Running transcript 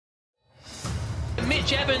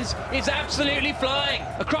Mitch Evans is absolutely flying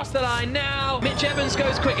across the line now. Mitch Evans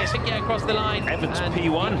goes quickest. Yeah, across the line. Evans and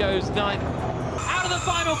P1 he goes 9. Out of the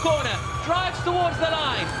final corner, drives towards the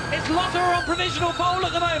line. It's Lotta on provisional pole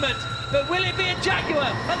at the moment, but will it be a Jaguar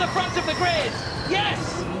at the front of the grid?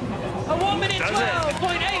 Yes! A 1 minute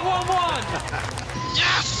 12.811.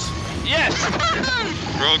 Yes! Yes!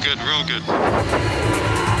 Real good, real good.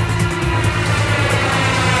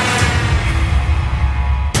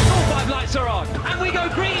 All 5 lights are on, and we go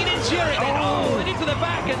green in Zurich. And into the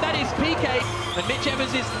back, and that is PK. And Mitch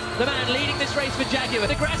Evans is the man leading this race for Jaguar.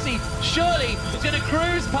 De Grassi surely is going to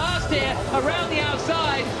cruise past here around the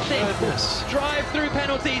outside. Drive-through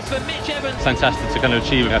penalties for Mitch Evans. Fantastic to kind of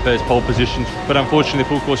achieve our first pole position, but unfortunately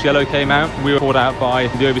full course yellow came out. We were caught out by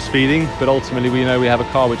the overspeeding, but ultimately we know we have a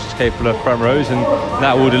car which is capable of front rows, and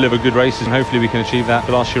that will deliver good races, and hopefully we can achieve that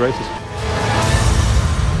for the last few races.